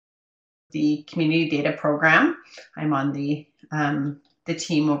the community data program. I'm on the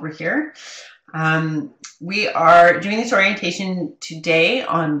team over here. We are doing this orientation today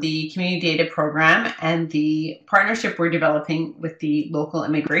on the community data program and the partnership we're developing with the local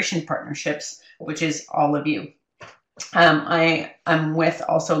immigration partnerships, which is all of you. I am with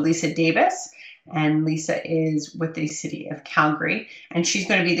also Lisa Davis, and Lisa is with the City of Calgary, and she's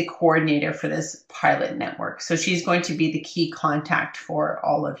going to be the coordinator for this pilot network. So she's going to be the key contact for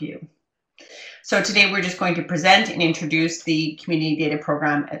all of you. So today we're just going to present and introduce the community data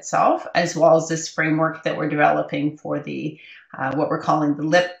program itself, as well as this framework that we're developing for the what we're calling the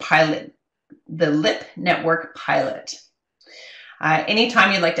LIP pilot, the LIP network pilot.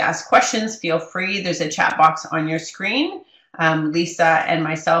 Anytime you'd like to ask questions, feel free. There's a chat box on your screen. Lisa and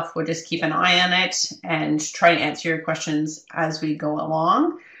myself will just keep an eye on it and try to answer your questions as we go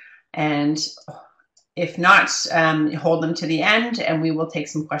along. And if not, hold them to the end, and we will take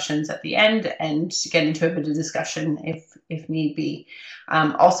some questions at the end and get into a bit of discussion if need be.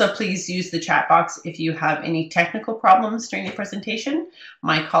 Also, please use the chat box if you have any technical problems during the presentation.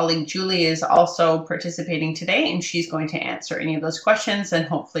 My colleague Julie is also participating today, and she's going to answer any of those questions and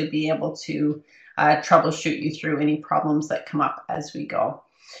hopefully be able to troubleshoot you through any problems that come up as we go.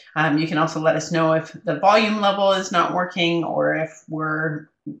 You can also let us know if the volume level is not working or if we're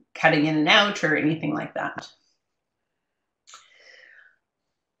cutting in and out or anything like that.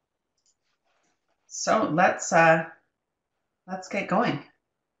 So let's get going.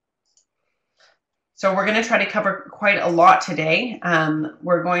 So we're going to try to cover quite a lot today.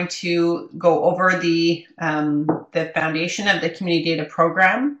 We're going to go over the foundation of the community data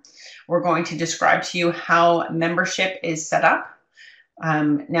program. We're going to describe to you how membership is set up.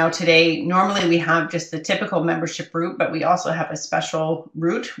 Now today, normally we have just the typical membership route, but we also have a special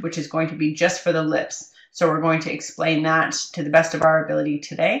route, which is going to be just for the LIPs. So we're going to explain that to the best of our ability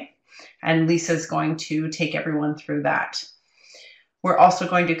today. And Lisa's going to take everyone through that. We're also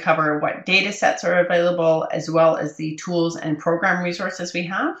going to cover what data sets are available, as well as the tools and program resources we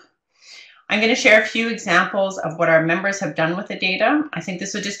have. I'm going to share a few examples of what our members have done with the data. I think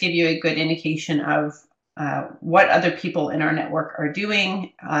this will just give you a good indication of what other people in our network are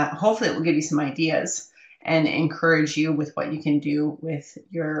doing. Hopefully it will give you some ideas and encourage you with what you can do with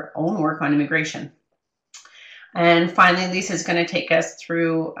your own work on immigration. And finally, Lisa is going to take us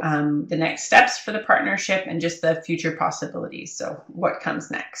through the next steps for the partnership and just the future possibilities. So what comes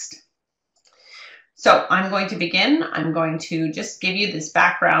next? So I'm going to begin. I'm going to just give you this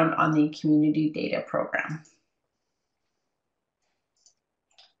background on the community data program.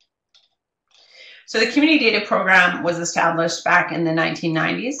 So the community data program was established back in the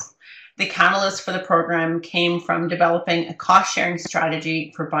 1990s. The catalyst for the program came from developing a cost-sharing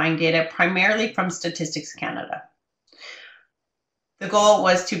strategy for buying data primarily from Statistics Canada. The goal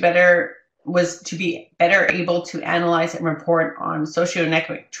was to be better able to analyze and report on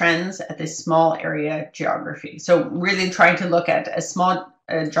socioeconomic trends at this small area geography. So really trying to look at as small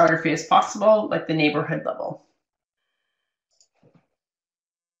a geography as possible, like the neighborhood level.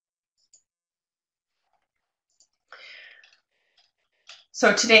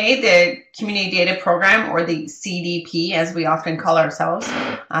 So today, the Community Data Program, or the CDP, as we often call ourselves,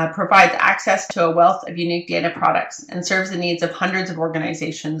 provides access to a wealth of unique data products and serves the needs of hundreds of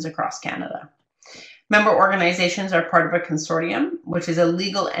organizations across Canada. Member organizations are part of a consortium, which is a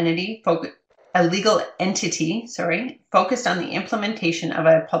legal entity focused on the implementation of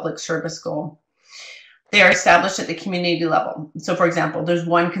a public service goal. They are established at the community level. So for example, there's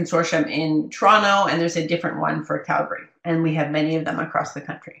one consortium in Toronto and there's a different one for Calgary, and we have many of them across the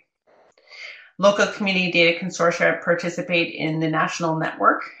country. Local community data consortia participate in the national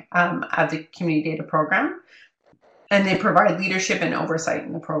network of the community data program, and they provide leadership and oversight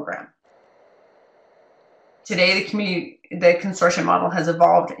in the program. Today, the consortium model has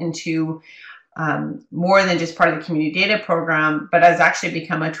evolved into more than just part of the community data program, but has actually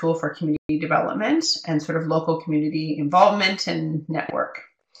become a tool for community development and sort of local community involvement and network.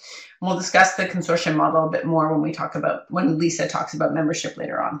 We'll discuss the consortium model a bit more when Lisa talks about membership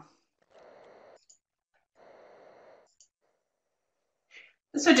later on.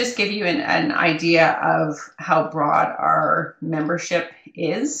 This will just give you an idea of how broad our membership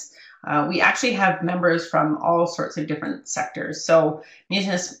is. We actually have members from all sorts of different sectors. So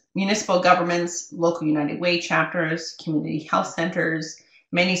municipal governments, local United Way chapters, community health centers,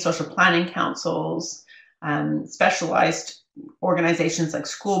 many social planning councils, specialized organizations like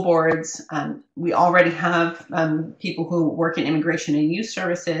school boards. We already have people who work in immigration and youth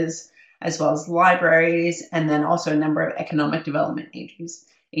services, as well as libraries, and then also a number of economic development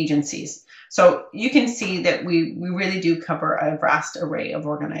agencies. So you can see that we really do cover a vast array of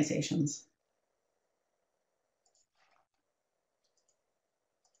organizations.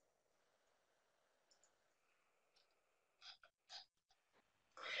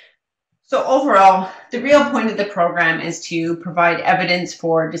 So overall, the real point of the program is to provide evidence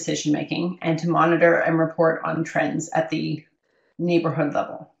for decision making and to monitor and report on trends at the neighborhood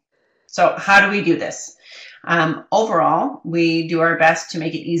level. So how do we do this? Overall, we do our best to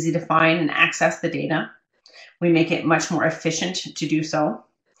make it easy to find and access the data. We make it much more efficient to do so.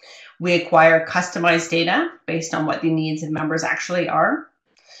 We acquire customized data based on what the needs of members actually are.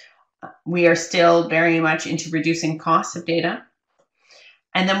 We are still very much into reducing costs of data.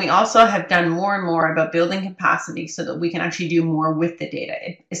 And then we also have done more and more about building capacity so that we can actually do more with the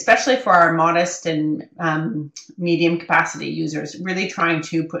data, especially for our modest and medium capacity users, really trying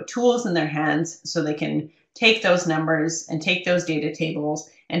to put tools in their hands so they can take those numbers and take those data tables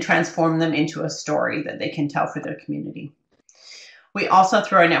and transform them into a story that they can tell for their community. We also,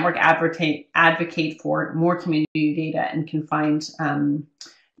 through our network, advocate for more community data and can find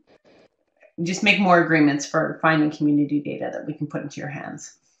just make more agreements for finding community data that we can put into your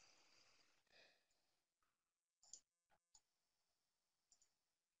hands.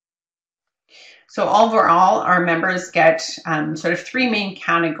 So overall, our members get sort of three main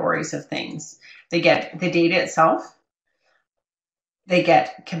categories of things. They get the data itself. They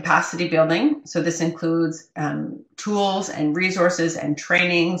get capacity building. So this includes tools and resources and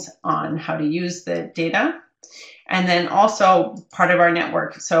trainings on how to use the data. And then also part of our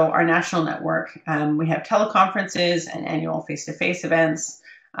network, so our national network, we have teleconferences and annual face-to-face events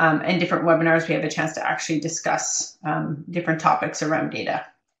and different webinars. We have a chance to actually discuss different topics around data.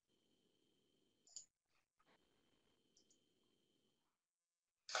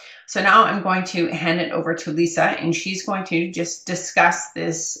 So now I'm going to hand it over to Lisa, and she's going to just discuss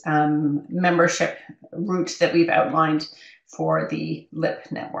this membership route that we've outlined for the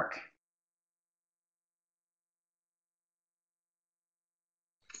LIP network.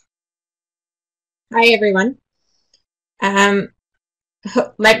 Hi, everyone.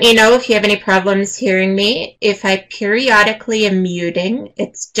 Let me know if you have any problems hearing me. If I periodically am muting,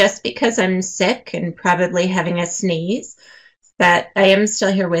 it's just because I'm sick and probably having a sneeze, but I am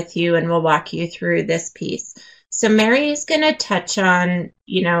still here with you and we'll walk you through this piece. So Mary is going to touch on,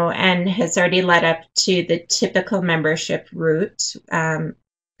 and has already led up to the typical membership route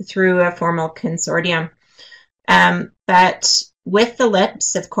through a formal consortium. But with the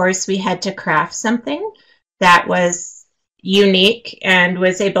LIPs, of course, we had to craft something that was unique and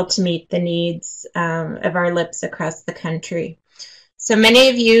was able to meet the needs of our LIPs across the country. So many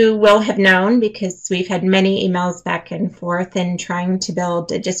of you will have known, because we've had many emails back and forth in trying to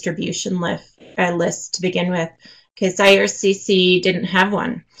build a distribution list to begin with, because IRCC didn't have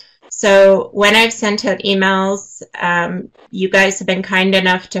one. So when I've sent out emails, you guys have been kind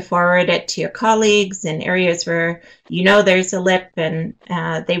enough to forward it to your colleagues in areas where there's a LIP and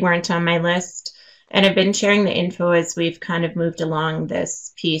they weren't on my list. And I've been sharing the info as we've kind of moved along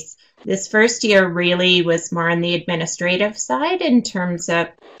this piece. This first year really was more on the administrative side in terms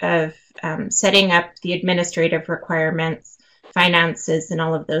of setting up the administrative requirements, finances, and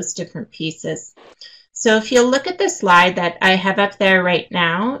all of those different pieces. So if you look at the slide that I have up there right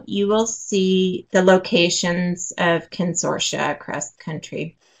now, you will see the locations of consortia across the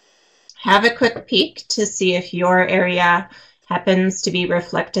country. Have a quick peek to see if your area happens to be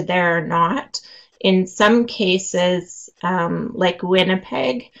reflected there or not. In some cases, like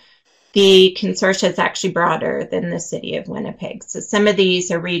Winnipeg, the consortia is actually broader than the city of Winnipeg. So some of these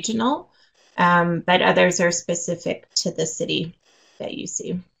are regional, but others are specific to the city that you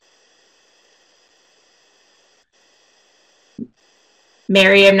see.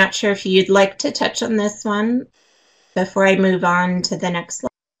 Mary, I'm not sure if you'd like to touch on this one before I move on to the next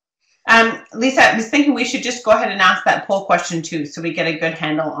slide. Lisa, I was thinking we should just go ahead and ask that poll question too, so we get a good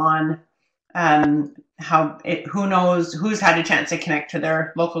handle on who knows who's had a chance to connect to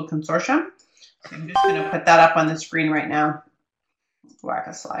their local consortium. So I'm just going to put that up on the screen right now. Whack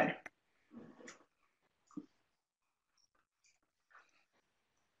a slide.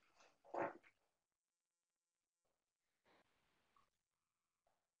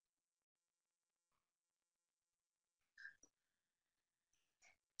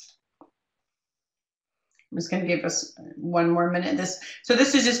 I'm just going to give us one more minute. So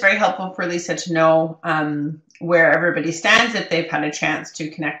this is just very helpful for Lisa to know where everybody stands, if they've had a chance to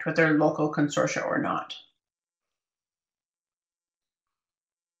connect with their local consortia or not.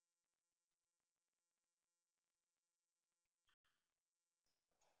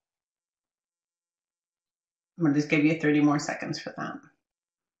 I'm going to just give you 30 more seconds for that.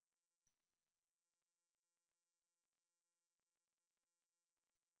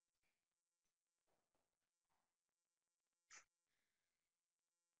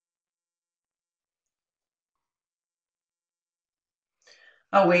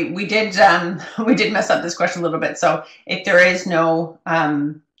 Oh, we did we did mess up this question a little bit. So if there is no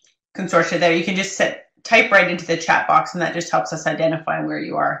consortia there, you can just type right into the chat box, and that just helps us identify where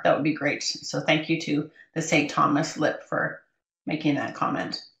you are. That would be great. So thank you to the St. Thomas Lip for making that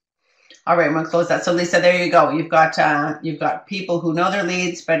comment. All right, I'm gonna close that. So Lisa, there you go. You've got people who know their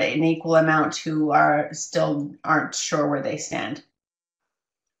leads, but an equal amount who are still aren't sure where they stand.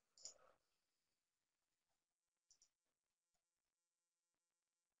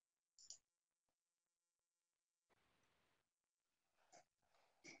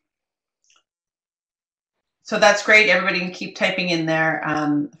 So that's great. Everybody can keep typing in there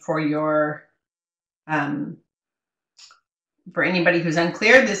for your for anybody who's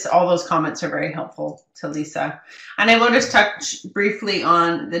unclear. All those comments are very helpful to Lisa. And I will just touch briefly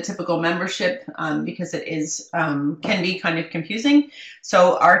on the typical membership because it is can be kind of confusing.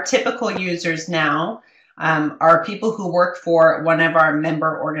 So our typical users now are people who work for one of our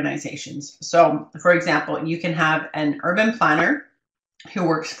member organizations. So for example, you can have an urban planner who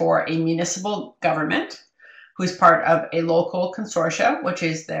works for a municipal government, who's part of a local consortia, which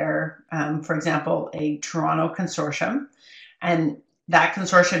is their, for example, a Toronto consortium. And that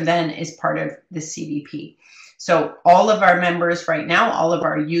consortium then is part of the CDP. So all of our members right now, all of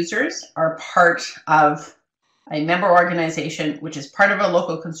our users are part of a member organization, which is part of a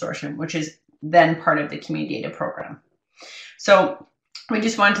local consortium, which is then part of the community data program. So we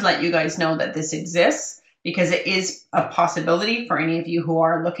just wanted to let you guys know that this exists, because it is a possibility for any of you who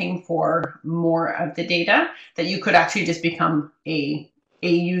are looking for more of the data, that you could actually just become a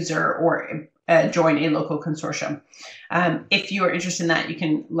user or join a local consortium. If you are interested in that, you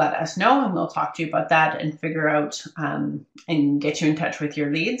can let us know and we'll talk to you about that and figure out and get you in touch with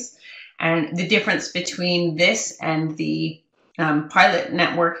your leads. And the difference between this and the pilot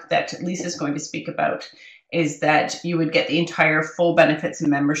network that Lisa is going to speak about is that you would get the entire full benefits and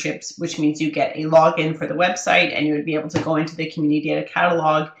memberships, which means you get a login for the website and you would be able to go into the community data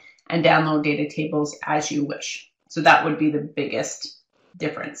catalog and download data tables as you wish. So that would be the biggest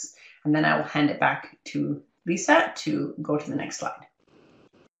difference. And then I will hand it back to Lisa to go to the next slide.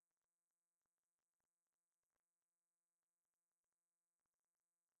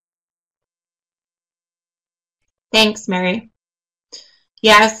 Thanks, Mary.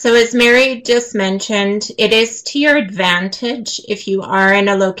 Yeah, so as Mary just mentioned, it is to your advantage if you are in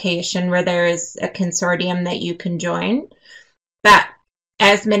a location where there is a consortium that you can join. But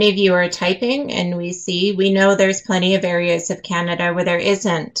as many of you are typing and we know there's plenty of areas of Canada where there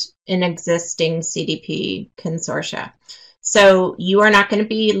isn't an existing CDP consortia. So you are not going to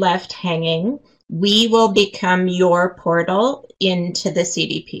be left hanging. We will become your portal into the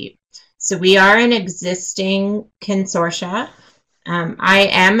CDP. So we are an existing consortia. I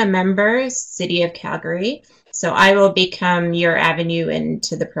am a member, City of Calgary, so I will become your avenue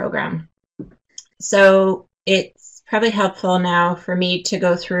into the program. So it's probably helpful now for me to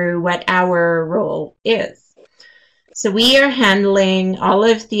go through what our role is. So we are handling all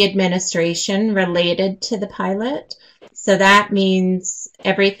of the administration related to the pilot. So that means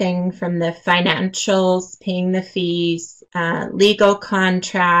everything from the financials, paying the fees, legal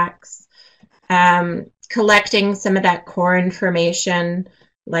contracts, collecting some of that core information,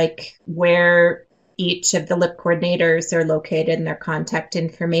 like where each of the LIP coordinators are located and their contact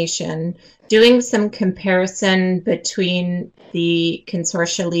information, doing some comparison between the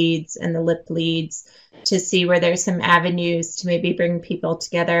consortia leads and the LIP leads to see where there's some avenues to maybe bring people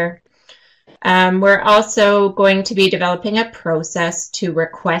together. We're also going to be developing a process to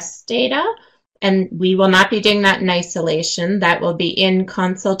request data, and we will not be doing that in isolation. That will be in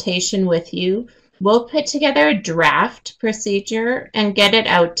consultation with you. We'll put together a draft procedure and get it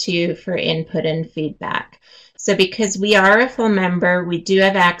out to you for input and feedback. So because we are a full member, we do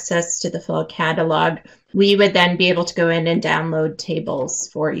have access to the full catalog. We would then be able to go in and download tables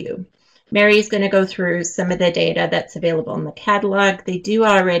for you. Mary's going to go through some of the data that's available in the catalog. They do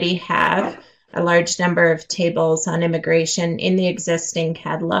already have a large number of tables on immigration in the existing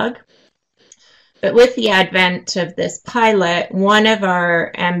catalog. But with the advent of this pilot, one of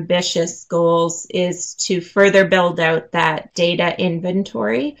our ambitious goals is to further build out that data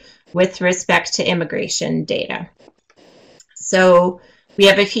inventory with respect to immigration data. So we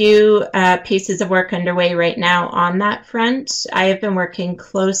have a few pieces of work underway right now on that front. I have been working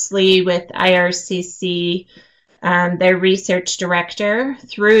closely with IRCC, their research director,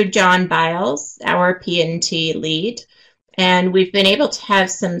 through John Biles, our P&T lead, and we've been able to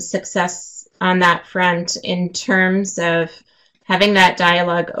have some success on that front in terms of having that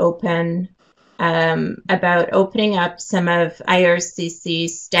dialogue open about opening up some of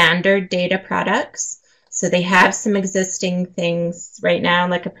IRCC's standard data products. So they have some existing things right now,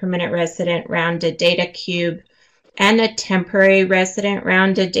 like a permanent resident rounded data cube and a temporary resident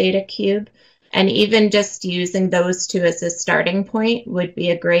rounded data cube. And even just using those two as a starting point would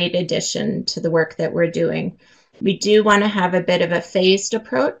be a great addition to the work that we're doing. We do want to have a bit of a phased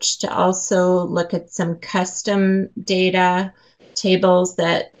approach to also look at some custom data tables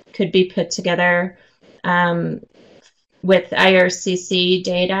that could be put together with IRCC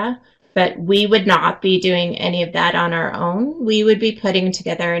data, but we would not be doing any of that on our own. We would be putting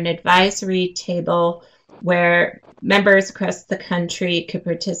together an advisory table where members across the country could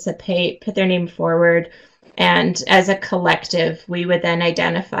participate, put their name forward, and as a collective, we would then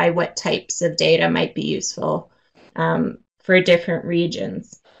identify what types of data might be useful for different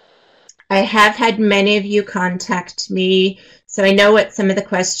regions. I have had many of you contact me, so I know what some of the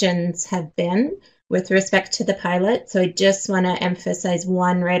questions have been with respect to the pilot. So I just want to emphasize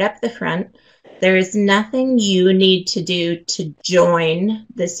one right up the front. There is nothing you need to do to join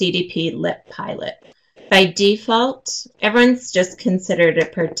the CDP LIP pilot. By default, everyone's just considered a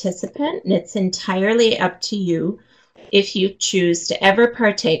participant, and it's entirely up to you if you choose to ever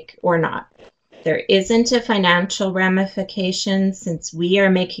partake or not. There isn't a financial ramification since we are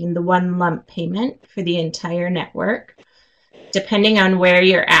making the one lump payment for the entire network. Depending on where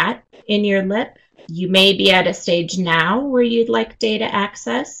you're at in your LIP, you may be at a stage now where you'd like data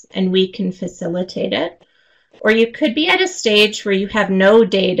access and we can facilitate it. Or you could be at a stage where you have no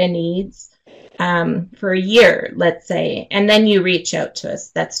data needs for a year, let's say, and then you reach out to us.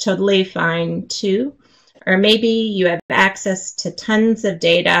 That's totally fine too. Or maybe you have access to tons of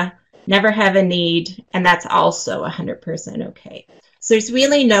data, never have a need, and that's also 100% okay. So there's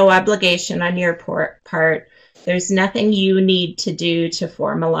really no obligation on your part. There's nothing you need to do to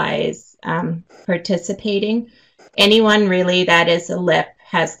formalize participating. Anyone really that is a LIP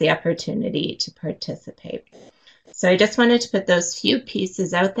has the opportunity to participate. So I just wanted to put those few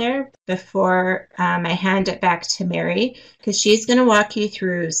pieces out there before I hand it back to Mary, because she's going to walk you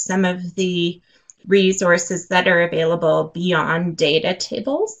through some of the resources that are available beyond data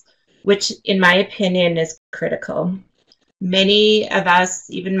tables, which in my opinion is critical. Many of us,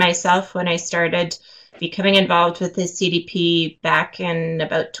 even myself, when I started becoming involved with the CDP back in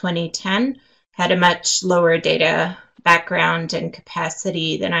about 2010, had a much lower data background and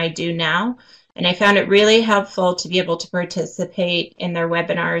capacity than I do now. And I found it really helpful to be able to participate in their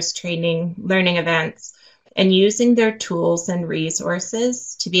webinars, training, learning events, and using their tools and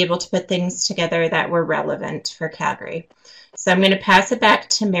resources to be able to put things together that were relevant for Calgary. So I'm going to pass it back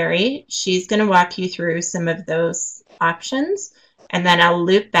to Mary. She's going to walk you through some of those options, and then I'll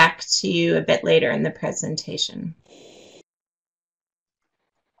loop back to you a bit later in the presentation.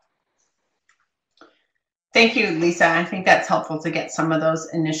 Thank you, Lisa. I think that's helpful to get some of those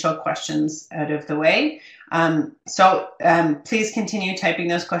initial questions out of the way. Please continue typing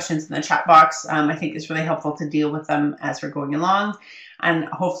those questions in the chat box. I think it's really helpful to deal with them as we're going along. And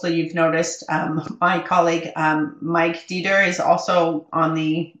hopefully you've noticed my colleague, Mike Dieter, is also on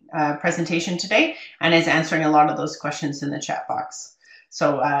the presentation today and is answering a lot of those questions in the chat box.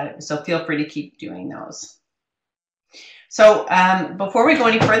 So feel free to keep doing those. So before we go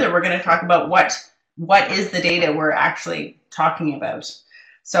any further, we're going to talk about what is the data we're actually talking about.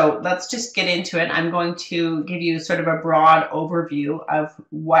 So let's just get into it. I'm going to give you sort of a broad overview of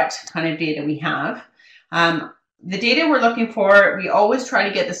what kind of data we have. The data we're looking for, we always try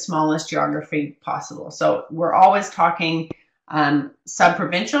to get the smallest geography possible. So we're always talking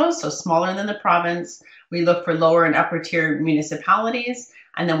sub-provincial, so smaller than the province. We look for lower and upper tier municipalities.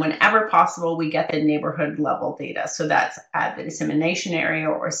 And then whenever possible, we get the neighborhood level data. So that's at the dissemination area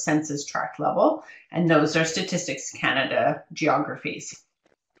or census tract level. And those are Statistics Canada geographies.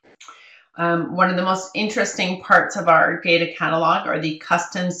 One of the most interesting parts of our data catalog are the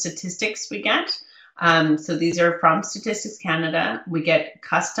custom statistics we get. So these are from Statistics Canada. We get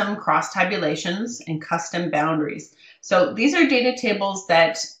custom cross tabulations and custom boundaries. So these are data tables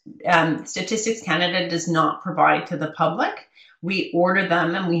that Statistics Canada does not provide to the public. We order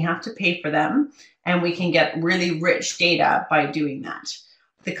them and we have to pay for them, and we can get really rich data by doing that.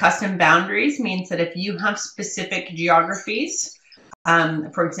 The custom boundaries means that if you have specific geographies,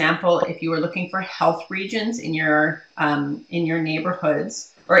 for example, if you were looking for health regions in your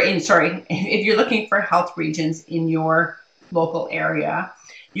neighborhoods, or if you're looking for health regions in your local area,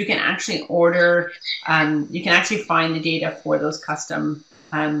 you can actually order, you can actually find the data for those custom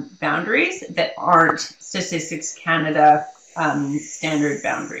boundaries that aren't Statistics Canada standard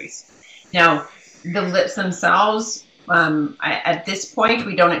boundaries. Now, the LIPs themselves, at this point,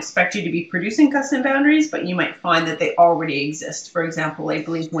 we don't expect you to be producing custom boundaries, but you might find that they already exist. For example, I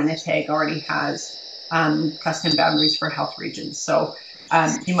believe Winnipeg already has custom boundaries for health regions. So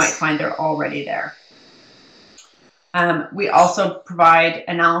you might find they're already there. We also provide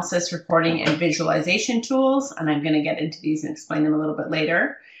analysis, reporting, and visualization tools, and I'm going to get into these and explain them a little bit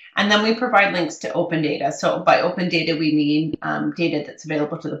later. And then we provide links to open data. So by open data, we mean data that's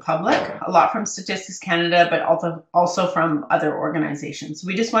available to the public, a lot from Statistics Canada, but also from other organizations.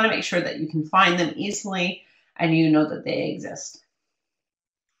 We just want to make sure that you can find them easily and you know that they exist.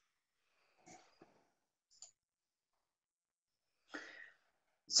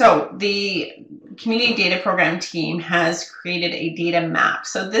 So the Community Data Program team has created a data map.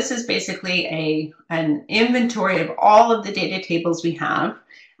 So this is basically an inventory of all of the data tables we have,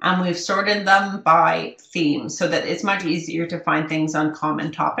 and we've sorted them by theme so that it's much easier to find things on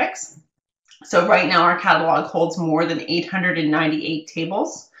common topics. So right now our catalog holds more than 898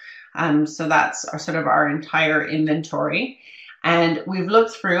 tables. So that's our entire inventory. And we've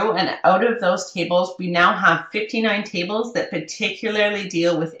looked through, and out of those tables, we now have 59 tables that particularly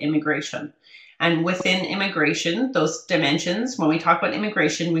deal with immigration. And within immigration, those dimensions, when we talk about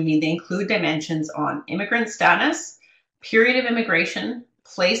immigration, we mean they include dimensions on immigrant status, period of immigration,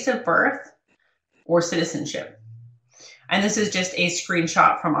 place of birth, or citizenship. And this is just a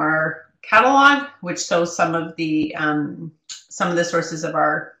screenshot from our catalog, which shows some of the sources of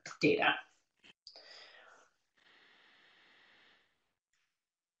our data.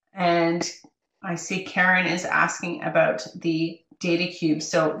 And I see Karen is asking about the data cube.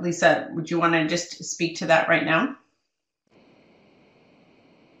 So Lisa, would you want to just speak to that right now?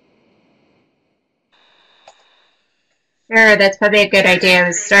 Sure, that's probably a good idea. I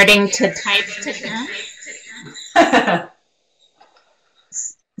was starting to type to now.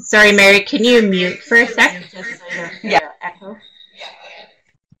 Sorry, Mary, can you mute for a sec? Yeah. Echo.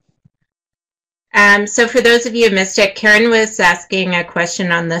 So for those of you who missed it, Karen was asking a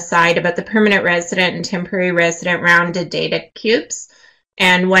question on the side about the permanent resident and temporary resident rounded data cubes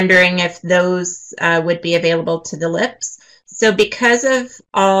and wondering if those would be available to the LIPs. So because of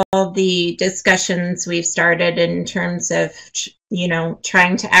all the discussions we've started in terms of,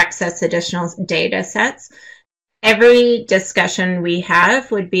 trying to access additional data sets, every discussion we have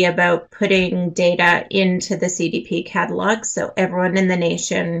would be about putting data into the CDP catalog so everyone in the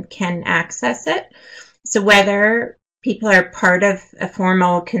nation can access it. So whether people are part of a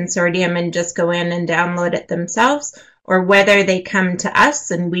formal consortium and just go in and download it themselves, or whether they come to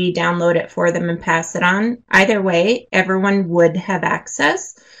us and we download it for them and pass it on, either way, everyone would have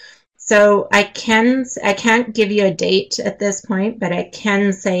access. So I can't give you a date at this point, but I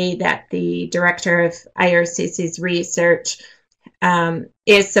can say that the director of IRCC's research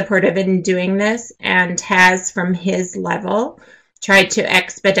is supportive in doing this and has, from his level, tried to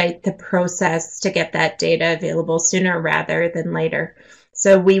expedite the process to get that data available sooner rather than later.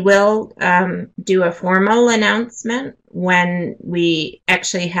 So we will do a formal announcement when we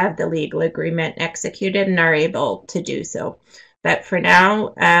actually have the legal agreement executed and are able to do so. But for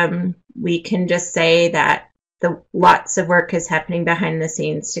now, we can just say that lots of work is happening behind the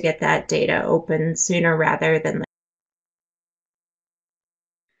scenes to get that data open sooner rather than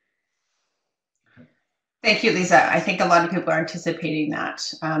later. Thank you, Lisa. I think a lot of people are anticipating that.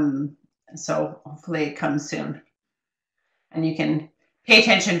 So hopefully it comes soon. And you can pay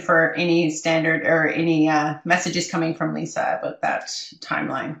attention for any standard or any messages coming from Lisa about that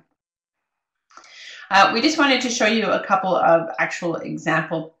timeline. We just wanted to show you a couple of actual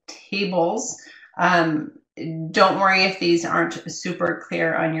example tables. Don't worry if these aren't super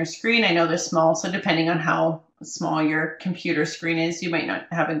clear on your screen. I know they're small, so depending on how small your computer screen is, you might not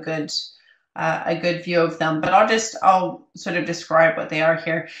have a good view of them, but I'll sort of describe what they are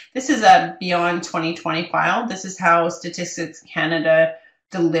here. This is a Beyond 2020 file. This is how Statistics Canada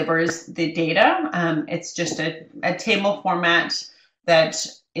delivers the data. It's just a table format that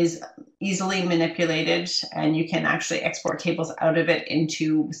is easily manipulated, and you can actually export tables out of it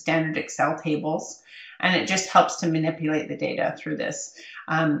into standard Excel tables, and it just helps to manipulate the data through this.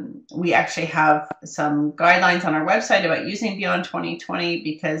 We actually have some guidelines on our website about using Beyond 2020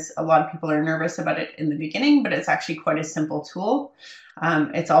 because a lot of people are nervous about it in the beginning, but it's actually quite a simple tool.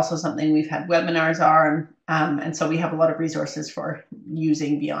 It's also something we've had webinars on, and so we have a lot of resources for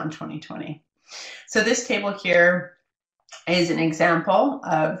using Beyond 2020. So this table here is an example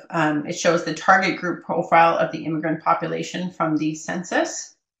of, it shows the target group profile of the immigrant population from the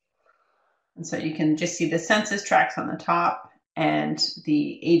census. And so you can just see the census tracts on the top and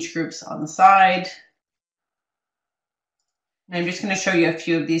the age groups on the side. And I'm just going to show you a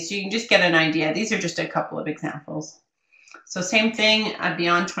few of these so you can just get an idea. These are just a couple of examples. So same thing, a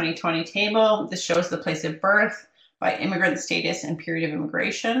Beyond 2020 table. This shows the place of birth by immigrant status and period of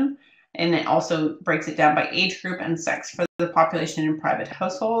immigration. And it also breaks it down by age group and sex for the population in private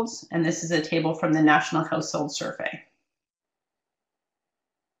households. And this is a table from the National Household Survey.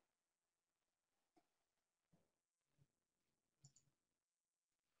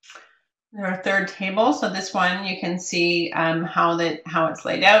 Our third table, so this one you can see how it's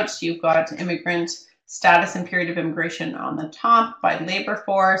laid out. You've got immigrant status and period of immigration on the top by labor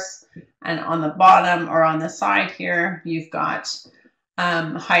force, and on the bottom or on the side here, you've got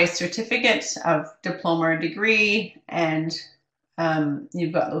highest certificate of diploma or degree, and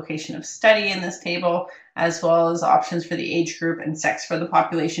you've got location of study in this table, as well as options for the age group and sex for the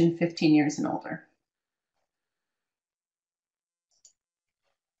population 15 years and older.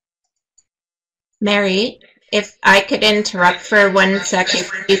 Mary, if I could interrupt for 1 second,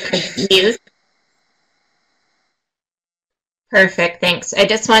 you could mute. Perfect, thanks. I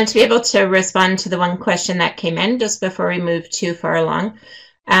just wanted to be able to respond to the one question that came in just before we move too far along.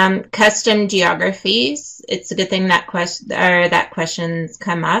 Custom geographies, it's a good thing that question's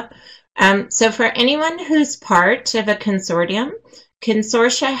come up. So for anyone who's part of a consortium,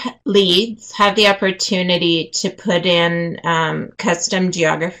 consortia leads have the opportunity to put in custom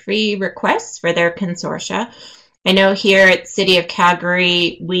geography requests for their consortia. I know here at City of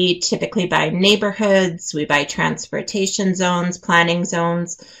Calgary, we typically buy neighborhoods, we buy transportation zones, planning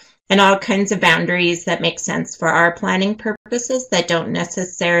zones, and all kinds of boundaries that make sense for our planning purposes that don't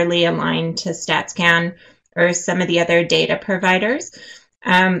necessarily align to StatsCan or some of the other data providers.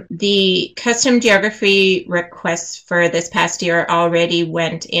 The custom geography requests for this past year already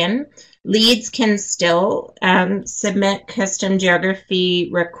went in. Leads can still submit custom geography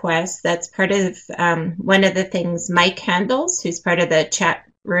requests. That's part of one of the things Mike handles, who's part of the chat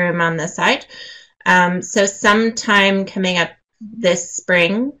room on the side. So sometime coming up this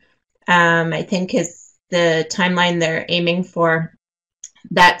spring, I think is the timeline they're aiming for.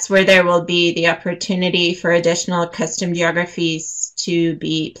 That's where there will be the opportunity for additional custom geographies to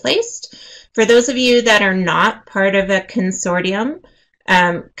be placed. For those of you that are not part of a consortium,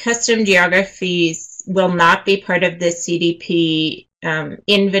 custom geographies will not be part of the CDP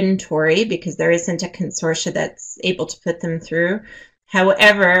inventory because there isn't a consortia that's able to put them through.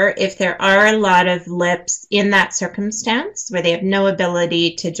 However, if there are a lot of LIPs in that circumstance where they have no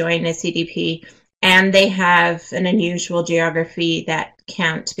ability to join a CDP and they have an unusual geography that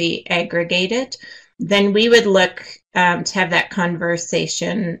can't be aggregated, then we would look to have that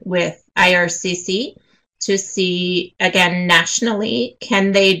conversation with IRCC to see, again, nationally,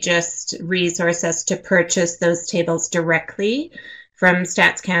 can they just resource us to purchase those tables directly from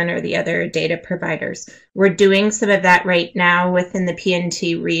StatsCan or the other data providers. We're doing some of that right now within the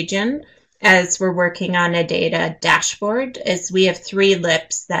PNT region as we're working on a data dashboard, as we have 3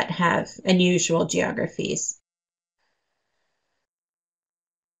 LIPs that have unusual geographies.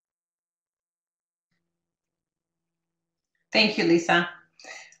 Thank you, Lisa.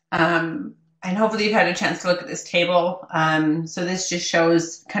 And hopefully you've had a chance to look at this table. So this just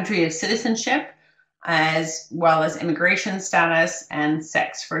shows country of citizenship as well as immigration status and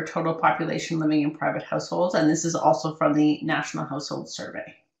sex for total population living in private households. And this is also from the National Household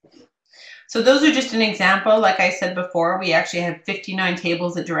Survey. So those are just an example. Like I said before, we actually have 59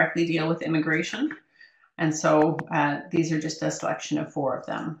 tables that directly deal with immigration. And so these are just a selection of 4 of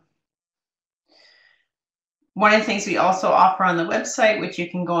them. One of the things we also offer on the website, which you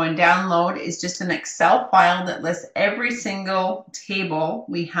can go and download, is just an Excel file that lists every single table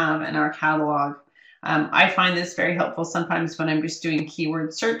we have in our catalog. I find this very helpful sometimes when I'm just doing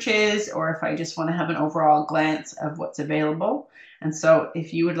keyword searches or if I just want to have an overall glance of what's available. And so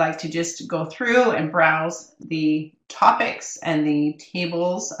if you would like to just go through and browse the topics and the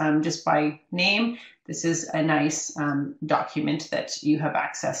tables just by name, this is a nice document that you have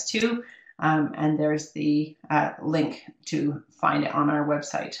access to. And there's the link to find it on our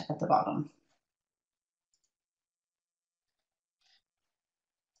website at the bottom.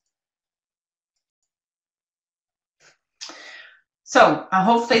 So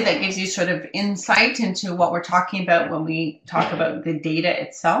hopefully that gives you sort of insight into what we're talking about when we talk about the data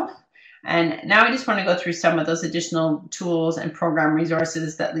itself. And now I just want to go through some of those additional tools and program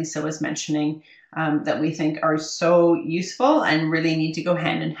resources that Lisa was mentioning that we think are so useful and really need to go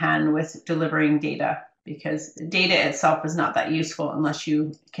hand in hand with delivering data, because data itself is not that useful unless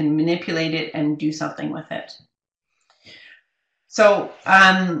you can manipulate it and do something with it. So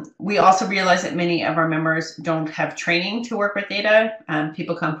we also realize that many of our members don't have training to work with data.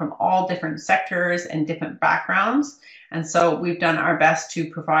 People come from all different sectors and different backgrounds. And so we've done our best to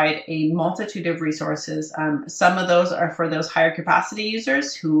provide a multitude of resources. Some of those are for those higher capacity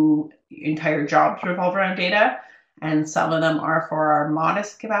users who entire jobs revolve around data. and some of them are for our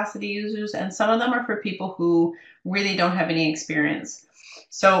modest capacity users, and some of them are for people who really don't have any experience.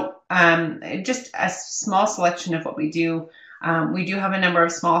 So just a small selection of what we do. We do have a number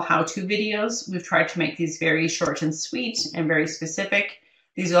of small how-to videos. We've tried to make these very short and sweet and very specific.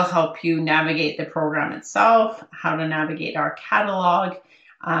 These will help you navigate the program itself, how to navigate our catalog,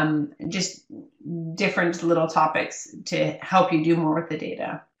 just different little topics to help you do more with the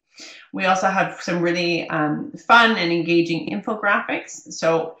data. We also have some really fun and engaging infographics.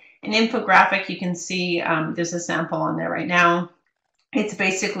 So an infographic, you can see there's a sample on there right now. It's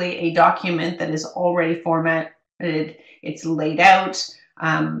basically a document that is already formatted. It's laid out.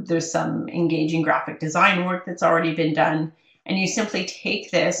 There's some engaging graphic design work that's already been done. And you simply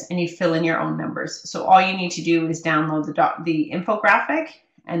take this and you fill in your own numbers. So all you need to do is download the infographic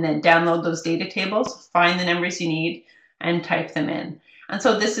and then download those data tables, find the numbers you need, and type them in. And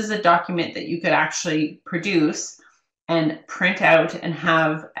so this is a document that you could actually produce and print out and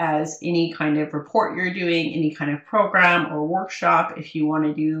have as any kind of report you're doing, any kind of program or workshop. If you want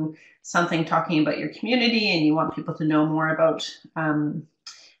to do something talking about your community and you want people to know more about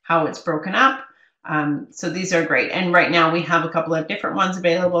how it's broken up. So these are great. And right now we have a couple of different ones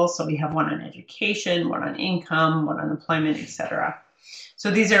available. So we have one on education, one on income, one on employment, etc.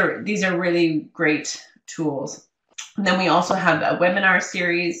 So these are really great tools. And then we also have a webinar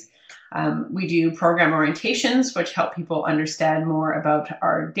series. We do program orientations, which help people understand more about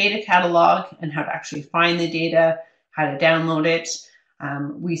our data catalog and how to actually find the data, how to download it.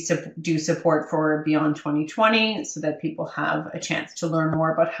 We do support for Beyond 2020 so that people have a chance to learn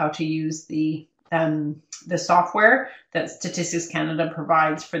more about how to use the software that Statistics Canada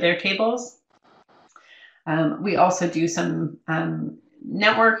provides for their tables. We also do some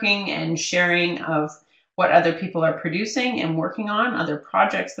networking and sharing of what other people are producing and working on, other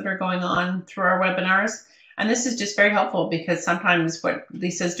projects that are going on through our webinars. And this is just very helpful because sometimes what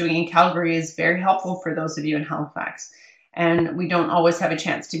Lisa's doing in Calgary is very helpful for those of you in Halifax. And we don't always have a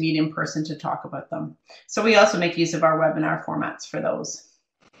chance to meet in person to talk about them. So we also make use of our webinar formats for those.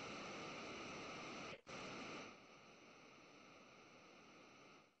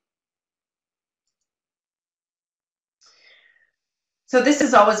 So this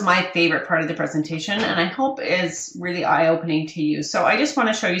is always my favorite part of the presentation, and I hope is really eye-opening to you. So I just want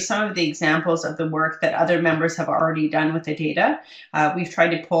to show you some of the examples of the work that other members have already done with the data. We've tried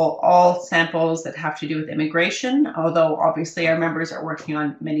to pull all samples that have to do with immigration, although obviously our members are working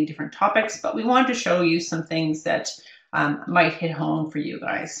on many different topics, but we wanted to show you some things that might hit home for you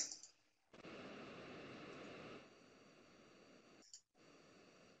guys.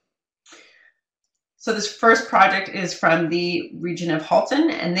 So this first project is from the region of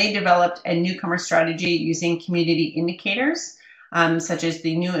Halton, and they developed a newcomer strategy using community indicators, such as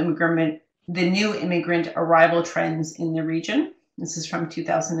the new immigrant arrival trends in the region. This is from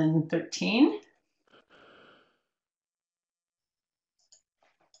 2013.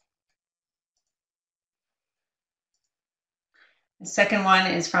 The second one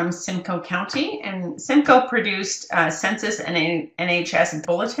is from Simcoe County, and Simcoe produced census and NHS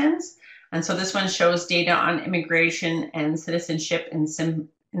bulletins. And so this one shows data on immigration and citizenship in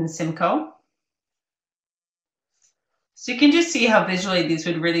Simcoe. So you can just see how visually these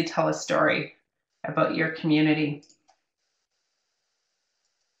would really tell a story about your community.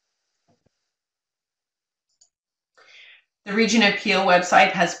 The Region of Peel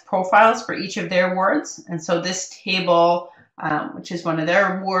website has profiles for each of their wards. And so this table, which is one of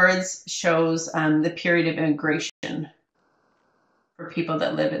their wards, shows the period of immigration for people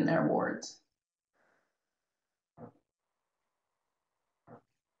that live in their wards.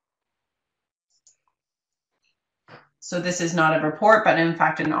 So this is not a report, but in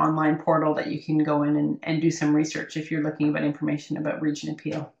fact an online portal that you can go in and do some research if you're looking about information about Region of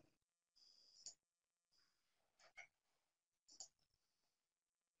Peel.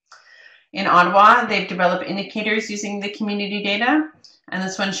 In Ottawa, they've developed indicators using the community data, and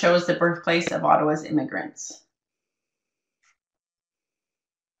this one shows the birthplace of Ottawa's immigrants.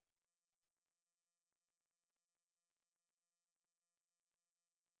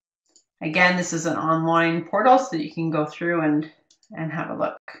 Again, this is an online portal so that you can go through and have a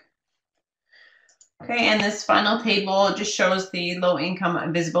look. Okay, and this final table just shows the low-income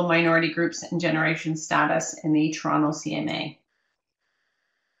and visible minority groups and generation status in the Toronto CMA.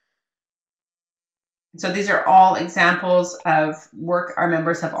 So these are all examples of work our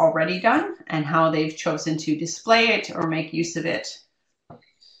members have already done and how they've chosen to display it or make use of it.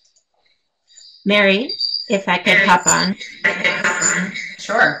 Mary, if I could hop on.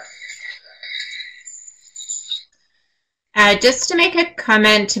 Sure. Just to make a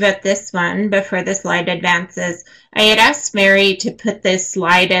comment about this one before the slide advances, I had asked Mary to put this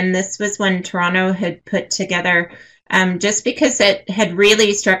slide in. This was one Toronto had put together, just because it had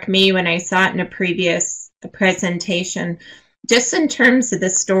really struck me when I saw it in a previous presentation, just in terms of the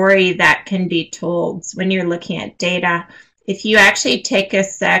story that can be told when you're looking at data. If you actually take a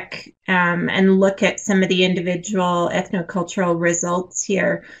sec and look at some of the individual ethnocultural results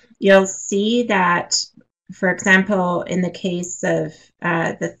here, you'll see that, for example, in the case of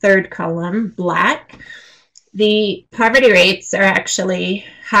the third column, Black, the poverty rates are actually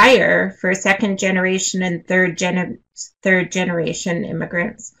higher for second generation and third generation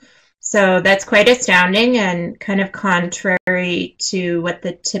immigrants. So that's quite astounding and kind of contrary to what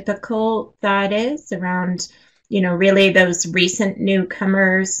the typical thought is around, really those recent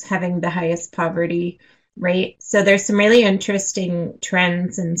newcomers having the highest poverty rate. So there's some really interesting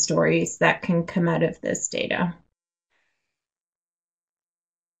trends and stories that can come out of this data.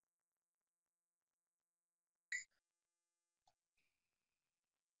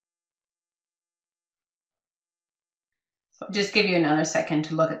 So I'll just give you another second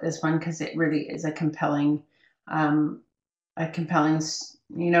to look at this one because it really is a compelling,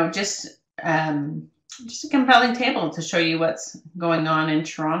 just a compelling table to show you what's going on in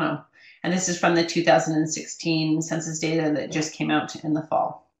Toronto. And this is from the 2016 census data that just came out in the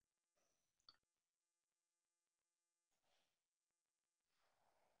fall.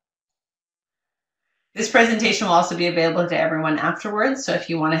 This presentation will also be available to everyone afterwards. So if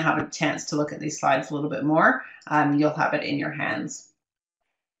you want to have a chance to look at these slides a little bit more, you'll have it in your hands.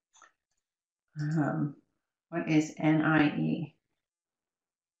 What is NIE?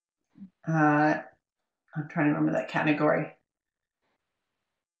 I'm trying to remember that category.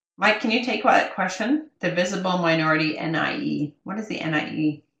 Mike, can you take that question? The visible minority NIE. What is the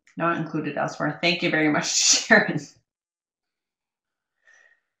NIE? Not included elsewhere. Thank you very much, Sharon.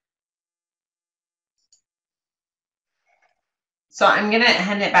 So I'm going to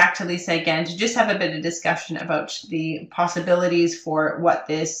hand it back to Lisa again to just have a bit of discussion about the possibilities for what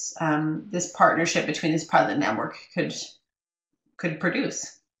this this partnership between this pilot network could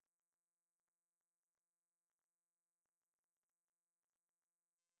produce.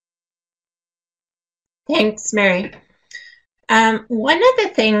 Thanks, Mary. One of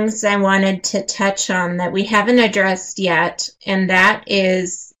the things I wanted to touch on that we haven't addressed yet, and that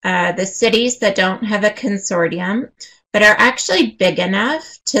is the cities that don't have a consortium, but are actually big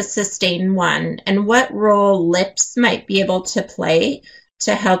enough to sustain one, and what role LIPS might be able to play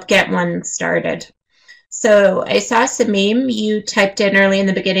to help get one started. So I saw Samim, you typed in early in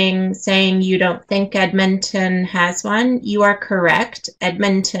the beginning saying you don't think Edmonton has one. You are correct.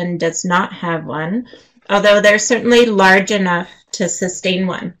 Edmonton does not have one, although they're certainly large enough to sustain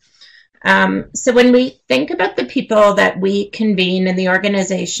one. So when we think about the people that we convene and the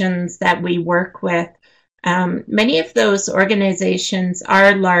organizations that we work with, many of those organizations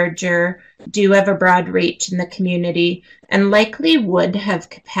are larger, do have a broad reach in the community, and likely would have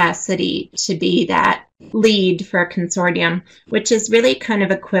capacity to be that lead for a consortium, which is really kind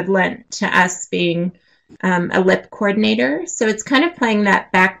of equivalent to us being a LIP coordinator. So it's kind of playing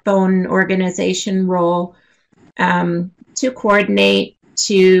that backbone organization role to coordinate,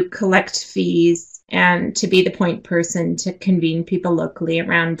 to collect fees, and to be the point person to convene people locally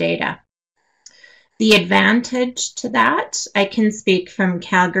around data. The advantage to that, I can speak from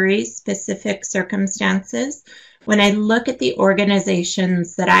Calgary's specific circumstances. When I look at the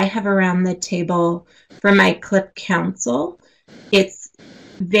organizations that I have around the table for my CLIP council, it's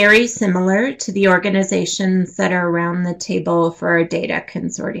very similar to the organizations that are around the table for our data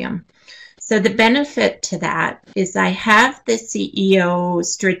consortium. So the benefit to that is I have the CEO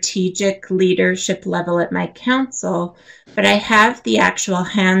strategic leadership level at my council, but I have the actual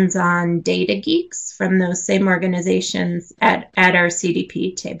hands-on data geeks from those same organizations at our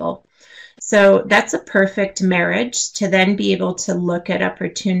CDP table. So that's a perfect marriage to then be able to look at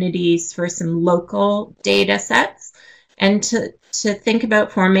opportunities for some local data sets and to think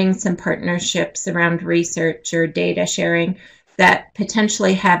about forming some partnerships around research or data sharing that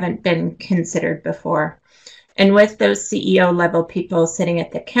potentially haven't been considered before. And with those CEO level people sitting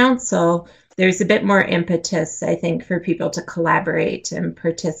at the council, there's a bit more impetus, I think, for people to collaborate and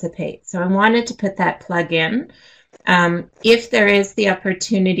participate. So I wanted to put that plug in. If there is the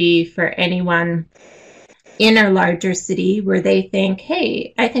opportunity for anyone in a larger city where they think,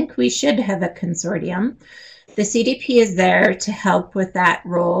 hey, I think we should have a consortium, the CDP is there to help with that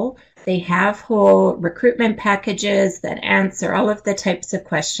role. They have whole recruitment packages that answer all of the types of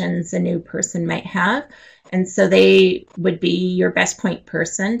questions a new person might have. And so they would be your best point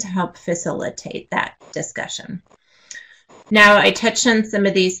person to help facilitate that discussion. Now, I touched on some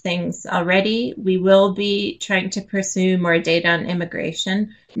of these things already. We will be trying to pursue more data on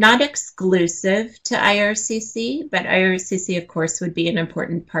immigration, not exclusive to IRCC, but IRCC, of course, would be an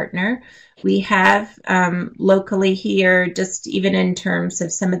important partner. We have locally here, just even in terms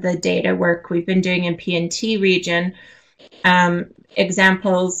of some of the data work we've been doing in PNT region,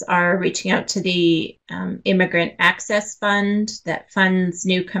 examples are reaching out to the Immigrant Access Fund that funds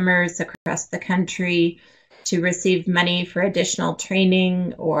newcomers across the country to receive money for additional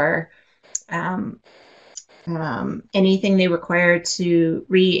training or anything they require to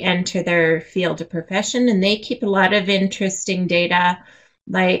re-enter their field of profession. And they keep a lot of interesting data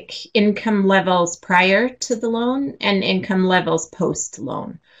like income levels prior to the loan and income levels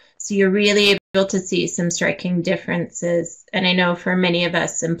post-loan. So you're really able to see some striking differences. And I know for many of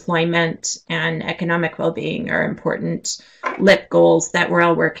us, employment and economic well-being are important LIP goals that we're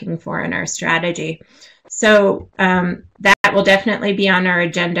all working for in our strategy. So that will definitely be on our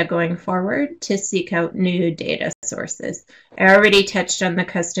agenda going forward to seek out new data sources. I already touched on the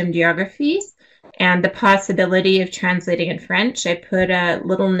custom geographies and the possibility of translating in French. I put a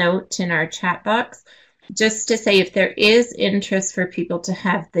little note in our chat box just to say if there is interest for people to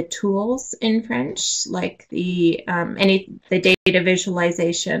have the tools in French, like the data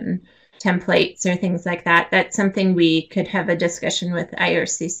visualization templates or things like that, that's something we could have a discussion with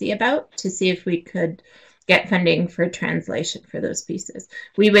IRCC about to see if we could get funding for translation for those pieces.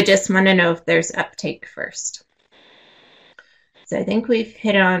 We would just want to know if there's uptake first. So I think we've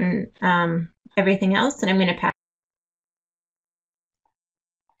hit on everything else, and I'm going to pass.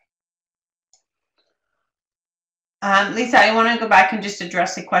 Lisa, I want to go back and just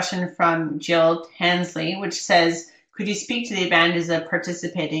address a question from Jill Hensley, which says, could you speak to the advantages of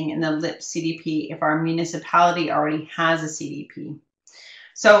participating in the LIP CDP if our municipality already has a CDP?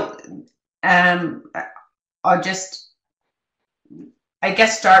 So I'll just, I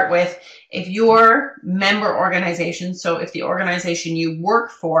guess, start with, if your member organization, so if the organization you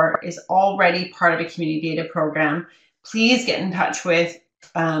work for is already part of a community data program, please get in touch with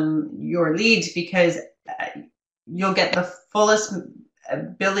your leads, because you'll get the fullest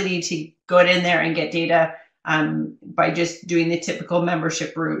ability to go in there and get data by just doing the typical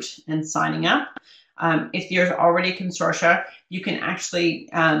membership route and signing up. If there's already a consortia, you can actually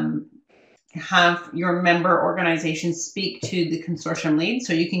have your member organization speak to the consortium lead.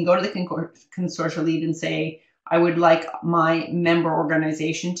 So you can go to the consortia lead and say, I would like my member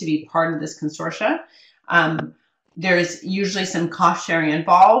organization to be part of this consortia. There's usually some cost sharing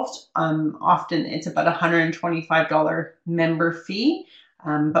involved. Often it's about $125 member fee,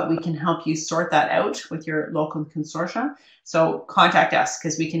 but we can help you sort that out with your local consortia. So contact us,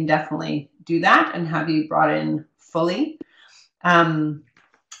 because we can definitely do that and have you brought in fully.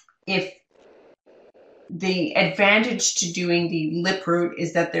 If the advantage to doing the LIP route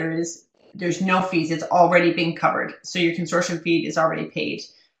is that there's no fees, it's already being covered. So your consortium fee is already paid.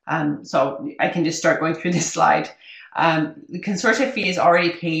 So I can just start going through this slide. The consortium fee is already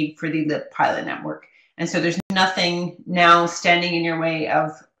paid for the LIP pilot network. And so there's nothing now standing in your way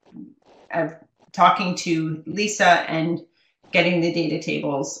of talking to Lisa and getting the data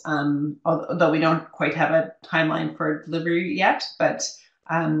tables, although we don't quite have a timeline for delivery yet, but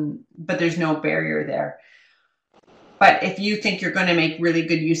there's no barrier there. But if you think you're going to make really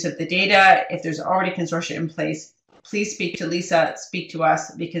good use of the data, if there's already consortia in place, please speak to Lisa, speak to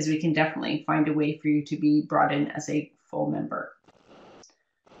us, because we can definitely find a way for you to be brought in as a full member.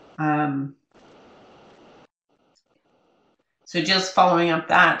 So Jill's following up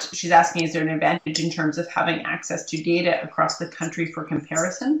that. She's asking, is there an advantage in terms of having access to data across the country for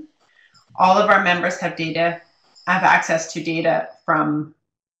comparison? All of our members have access to data from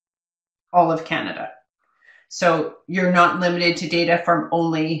all of Canada. So you're not limited to data from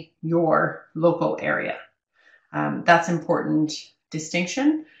only your local area. That's an important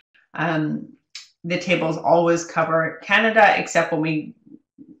distinction. The tables always cover Canada, except when we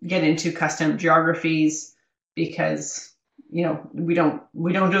get into custom geographies, because we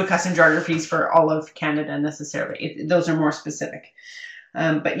don't do a custom geographies for all of Canada necessarily. Those are more specific.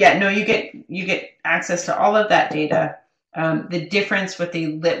 But yeah, no, you get access to all of that data. The difference with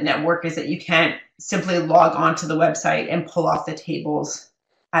the LIP network is that you can't simply log onto the website and pull off the tables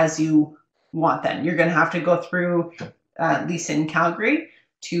as you want them. You're going to have to go through Lisa in Calgary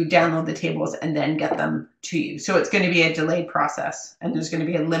to download the tables and then get them to you. So it's going to be a delayed process, and there's going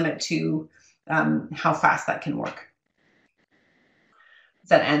to be a limit to how fast that can work. Does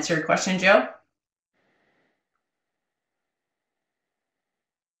that answer your question, Joe?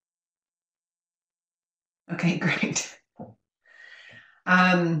 Okay, great.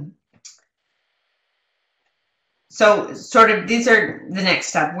 So So sort of these are the next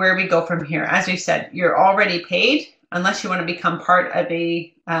step, where we go from here. As we said, you're already paid unless you want to become part of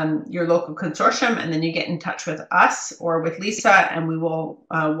a your local consortium, and then you get in touch with us or with Lisa, and we will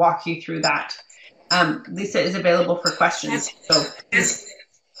walk you through that. Lisa is available for questions. So,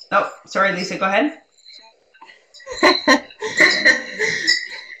 oh, sorry, Lisa, go ahead.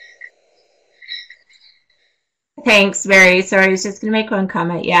 Thanks, Mary. Sorry, I was just going to make one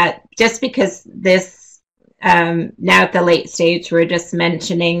comment. Yeah, just because this, now at the late stage, we're just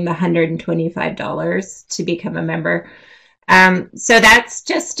mentioning the $125 to become a member. So that's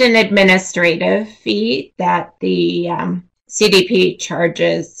just an administrative fee that the CDP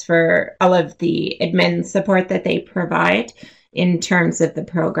charges for all of the admin support that they provide in terms of the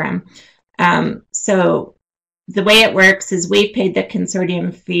program. So the way it works is we've paid the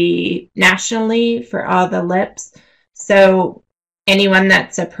consortium fee nationally for all the LIPs. So anyone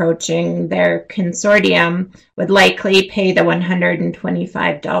that's approaching their consortium would likely pay the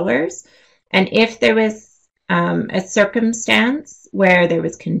 $125. And if there was a circumstance where there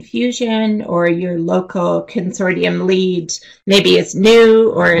was confusion, or your local consortium lead maybe is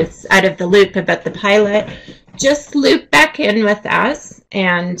new or is out of the loop about the pilot, just loop back in with us,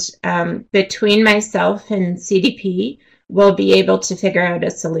 and between myself and CDP, we'll be able to figure out a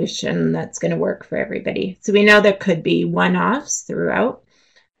solution that's going to work for everybody. So we know there could be one-offs throughout,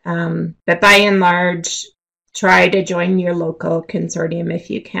 but by and large, try to join your local consortium if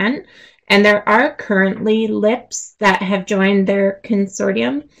you can. And there are currently LIPs that have joined their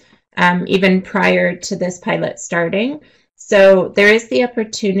consortium, even prior to this pilot starting. So there is the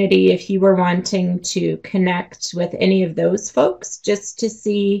opportunity, if you were wanting to connect with any of those folks, just to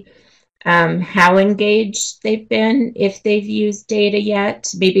see how engaged they've been, if they've used data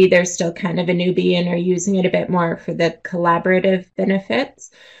yet. Maybe they're still kind of a newbie and are using it a bit more for the collaborative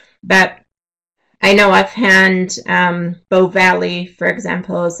benefits. But I know offhand, Bow Valley, for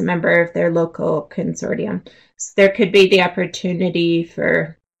example, is a member of their local consortium. So there could be the opportunity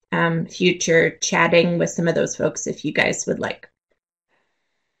for future chatting with some of those folks if you guys would like.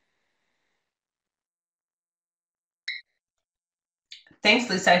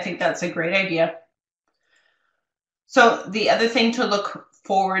 Thanks, Lisa. I think that's a great idea. So the other thing to look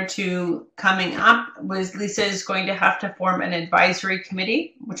forward to coming up was Lisa is going to have to form an advisory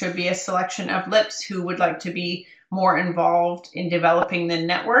committee, which would be a selection of LIPs who would like to be more involved in developing the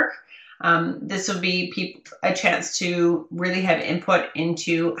network. This will be a chance to really have input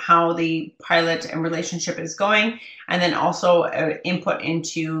into how the pilot and relationship is going, and then also input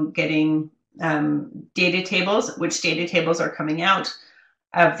into getting data tables, which data tables are coming out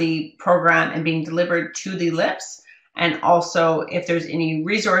of the program and being delivered to the LIPs. And also if there's any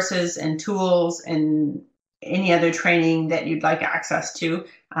resources and tools and any other training that you'd like access to,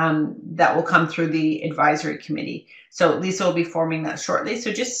 that will come through the advisory committee. So Lisa will be forming that shortly.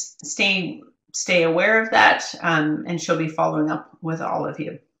 So just stay aware of that, and she'll be following up with all of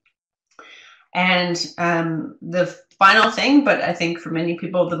you. And the final thing, but I think for many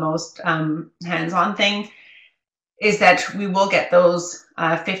people the most hands-on thing, is that we will get those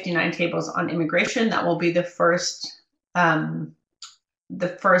 59 tables on immigration. That will be the first big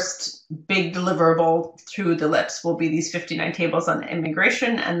deliverable through the LIPs will be these 59 tables on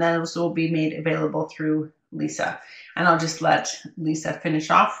immigration, and those will be made available through Lisa. And I'll just let Lisa finish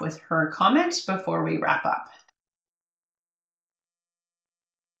off with her comment before we wrap up.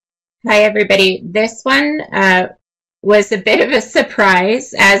 Hi, everybody. This one was a bit of a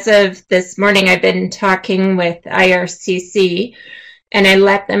surprise. As of this morning, I've been talking with IRCC, and I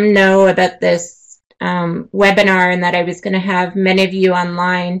let them know about this webinar and that I was going to have many of you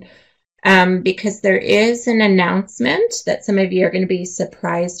online, because there is an announcement that some of you are going to be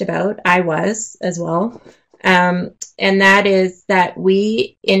surprised about. I was as well. And that is that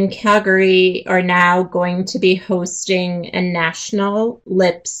we in Calgary are now going to be hosting a national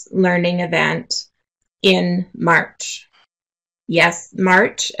LIPS learning event in March. Yes,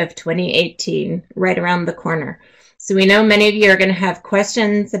 March of 2018, right around the corner. So we know many of you are going to have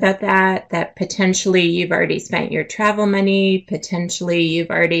questions about that potentially you've already spent your travel money, potentially you've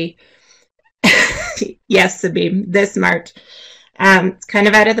already, yes, Sabine, this March. It's kind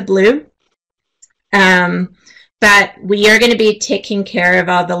of out of the blue. But we are going to be taking care of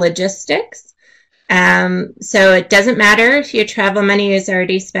all the logistics. So it doesn't matter if your travel money is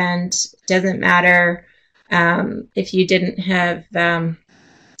already spent. It doesn't matter if you didn't have,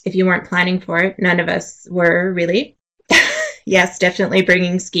 if you weren't planning for it. None of us were really. Yes, definitely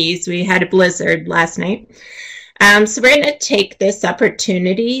bringing skis. We had a blizzard last night. So we're going to take this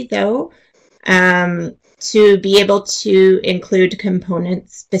opportunity, though, to be able to include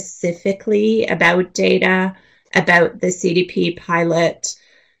components specifically about data about the CDP pilot.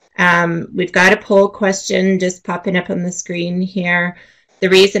 We've got a poll question just popping up on the screen here. The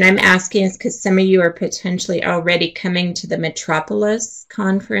reason I'm asking is because some of you are potentially already coming to the Metropolis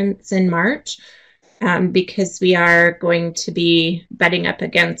conference in March, because we are going to be butting up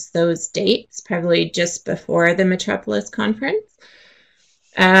against those dates, probably just before the Metropolis conference.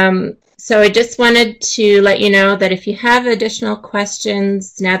 So I just wanted to let you know that if you have additional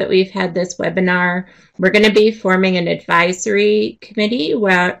questions, now that we've had this webinar, we're going to be forming an advisory committee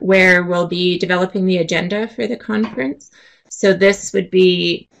where we'll be developing the agenda for the conference. So this would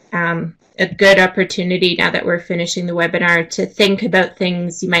be a good opportunity, now that we're finishing the webinar, to think about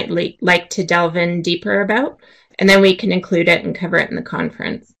things you might like to delve in deeper about, and then we can include it and cover it in the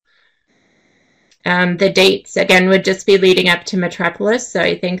conference. The dates, again, would just be leading up to Metropolis. So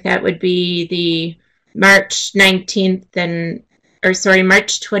I think that would be the March 19th and, or sorry,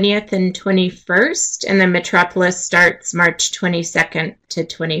 March 20th and 21st. And then Metropolis starts March 22nd to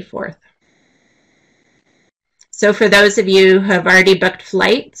 24th. So for those of you who have already booked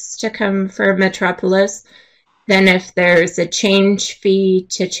flights to come for Metropolis, then if there's a change fee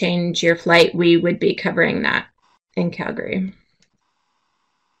to change your flight, we would be covering that in Calgary.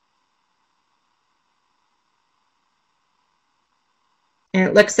 And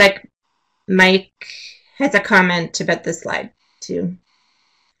it looks like Mike has a comment about this slide too.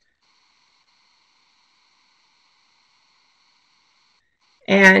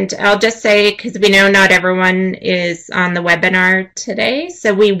 And I'll just say, because we know not everyone is on the webinar today,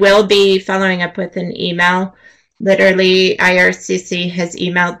 so we will be following up with an email. Literally, IRCC has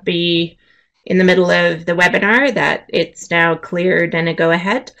emailed me in the middle of the webinar that it's now cleared and a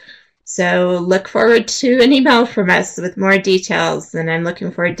go-ahead. So look forward to an email from us with more details, and I'm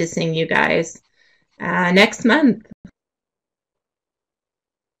looking forward to seeing you guys next month.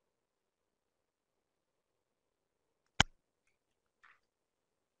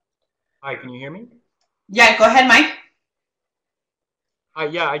 Hi, can you hear me? Yeah, go ahead, Mike.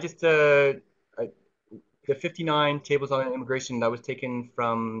 Yeah, I just the 59 tables on immigration, that was taken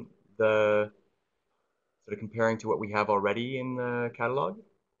from the sort of comparing to what we have already in the catalog.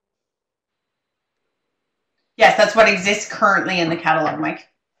 Yes, that's what exists currently in the catalog, Mike.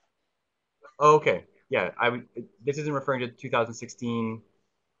 Oh, okay. Yeah, this isn't referring to 2016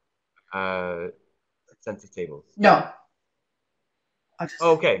 census tables. No.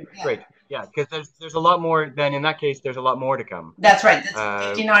 Oh, okay, yeah. Great. Yeah, because there's a lot more. Then in that case, there's a lot more to come. That's right.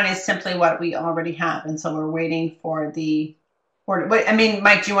 59 is simply what we already have, and so we're waiting for the order. But, I mean,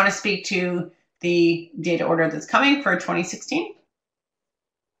 Mike, do you want to speak to the data order that's coming for 2016?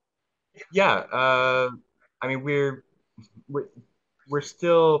 Yeah. I mean, we're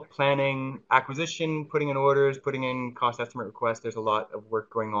still planning acquisition, putting in orders, putting in cost estimate requests. There's a lot of work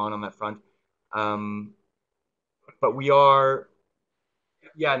going on that front. But we are,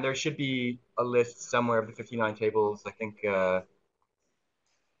 yeah, and there should be a list somewhere of the 59 tables. I think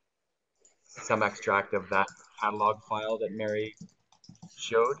some extract of that catalog file that Mary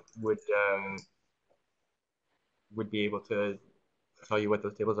showed would be able to tell you what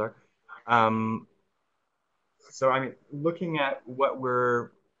those tables are. So I mean, looking at what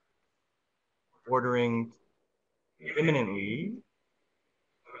we're ordering imminently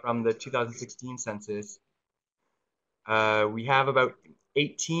from the 2016 census, we have about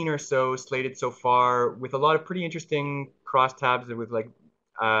 18 or so slated so far, with a lot of pretty interesting crosstabs with like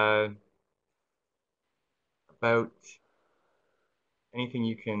about anything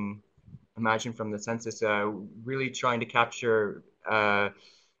you can imagine from the census. Really trying to capture,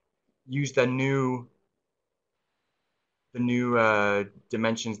 use the new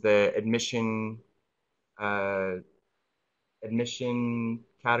dimensions, the admission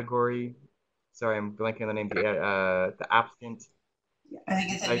category. Sorry, I'm blanking on the name. The applicant. I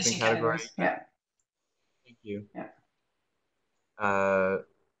think it's admission category. Yeah. Thank you. Yeah.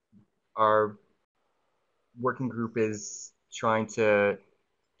 Our working group is trying to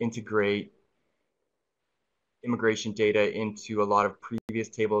integrate immigration data into a lot of previous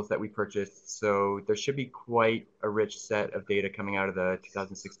tables that we purchased. So there should be quite a rich set of data coming out of the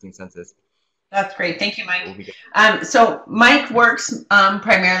 2016 census. That's great. Thank you, Mike. So Mike works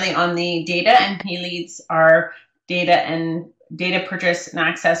primarily on the data, and he leads our data purchase and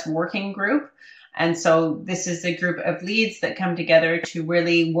access working group. And so this is a group of leads that come together to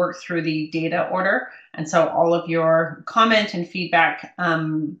really work through the data order. And so all of your comment and feedback,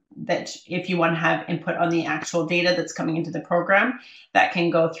 that if you want to have input on the actual data that's coming into the program, that can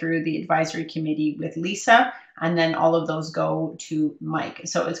go through the advisory committee with Lisa, and then all of those go to Mike.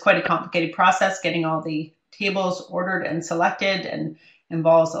 So it's quite a complicated process getting all the tables ordered and selected, and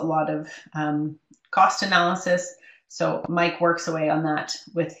involves a lot of cost analysis. So Mike works away on that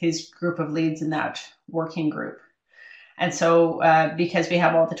with his group of leads in that working group. And so because we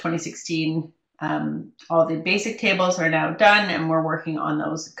have all the 2016, all the basic tables are now done, and we're working on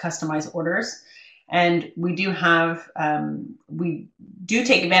those customized orders. And we do have, we do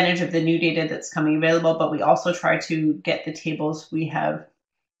take advantage of the new data that's coming available, but we also try to get the tables we have,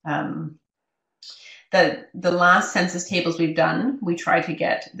 the last census tables we've done, we try to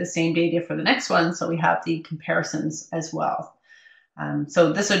get the same data for the next one, so we have the comparisons as well.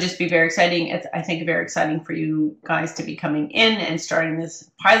 So this will just be very exciting. It's, I think, very exciting for you guys to be coming in and starting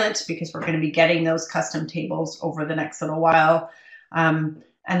this pilot, because we're going to be getting those custom tables over the next little while.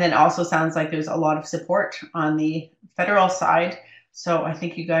 And then also sounds like there's a lot of support on the federal side. So I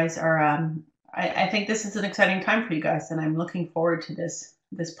think you guys are, I think this is an exciting time for you guys, and I'm looking forward to this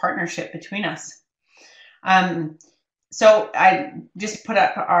partnership between us. So I just put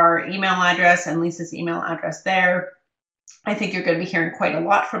up our email address and Lisa's email address there. I think you're going to be hearing quite a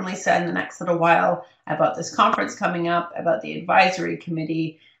lot from Lisa in the next little while about this conference coming up, about the advisory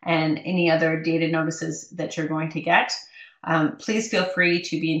committee, and any other data notices that you're going to get. Please feel free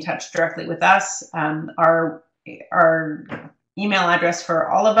to be in touch directly with us. Our email address for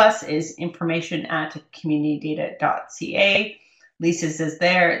all of us is information@communitydata.ca. Lisa's is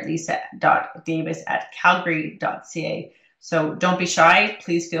there, lisa.davis@calgary.ca. So don't be shy.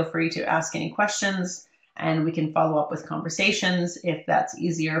 Please feel free to ask any questions, and we can follow up with conversations if that's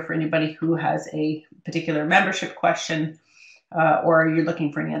easier for anybody who has a particular membership question, or you're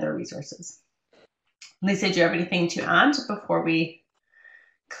looking for any other resources. Lisa, do you have anything to add before we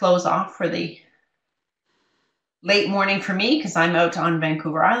close off for the late morning for me, because I'm out on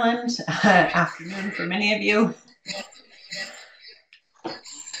Vancouver Island, afternoon for many of you?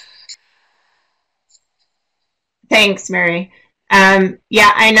 Thanks, Mary.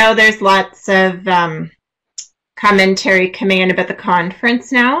 Yeah, I know there's lots of commentary coming in about the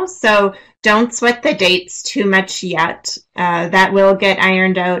conference now, so don't sweat the dates too much yet. That will get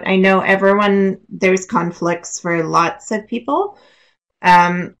ironed out. I know there's conflicts for lots of people.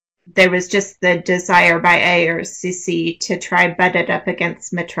 There was just the desire by IRCC to try butt it up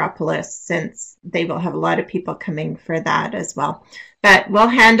against Metropolis, since they will have a lot of people coming for that as well. But we'll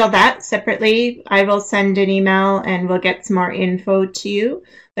handle that separately. I will send an email and we'll get some more info to you.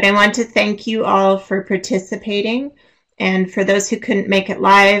 But I want to thank you all for participating, and for those who couldn't make it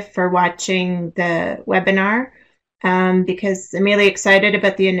live, for watching the webinar, because I'm really excited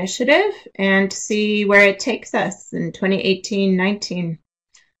about the initiative and to see where it takes us in 2018-19.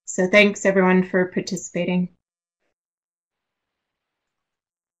 So thanks everyone for participating.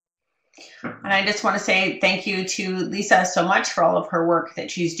 And I just want to say thank you to Lisa so much for all of her work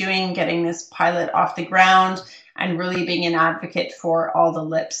that she's doing, getting this pilot off the ground and really being an advocate for all the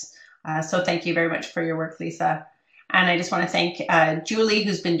LIPs. So thank you very much for your work, Lisa. And I just want to thank Julie,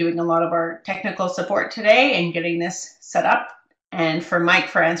 who's been doing a lot of our technical support today and getting this set up, and for Mike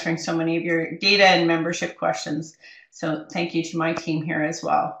for answering so many of your data and membership questions. So thank you to my team here as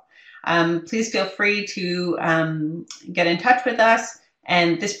well. Please feel free to get in touch with us.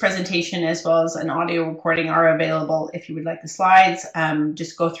 And this presentation, as well as an audio recording, are available if you would like the slides.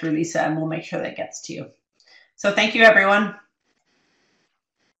 Just go through Lisa and we'll make sure that gets to you. So thank you, everyone.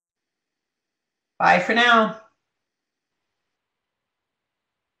 Bye for now.